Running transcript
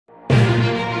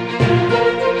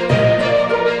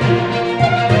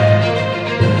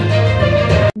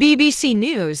BBC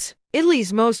News.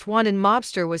 Italy's most wanted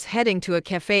mobster was heading to a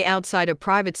cafe outside a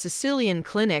private Sicilian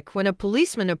clinic when a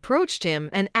policeman approached him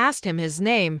and asked him his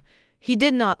name. He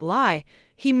did not lie.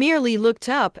 He merely looked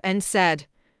up and said,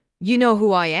 "You know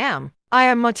who I am. I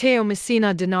am Matteo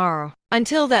Messina Denaro."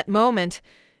 Until that moment,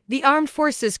 the armed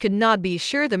forces could not be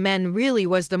sure the man really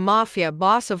was the mafia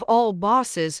boss of all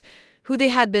bosses, who they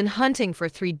had been hunting for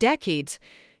 3 decades.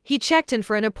 He checked in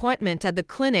for an appointment at the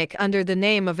clinic under the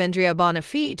name of Andrea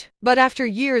Bonafede. But after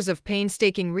years of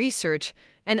painstaking research,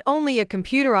 and only a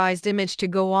computerized image to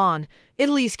go on,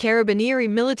 Italy's Carabinieri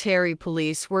military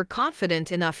police were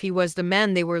confident enough he was the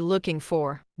man they were looking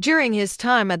for. During his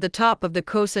time at the top of the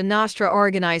Cosa Nostra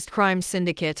organized crime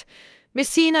syndicate,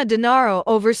 Messina Denaro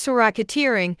oversaw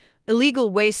racketeering,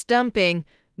 illegal waste dumping,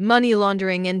 money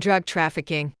laundering and drug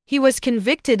trafficking. He was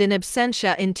convicted in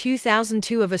absentia in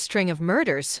 2002 of a string of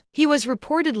murders. He was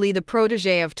reportedly the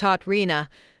protege of Rina,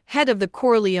 head of the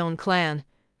Corleone clan,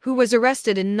 who was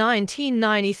arrested in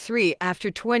 1993 after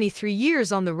 23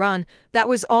 years on the run. That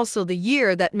was also the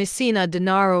year that Messina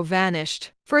Denaro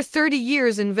vanished. For 30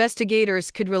 years,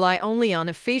 investigators could rely only on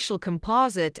a facial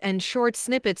composite and short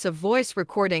snippets of voice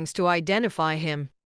recordings to identify him.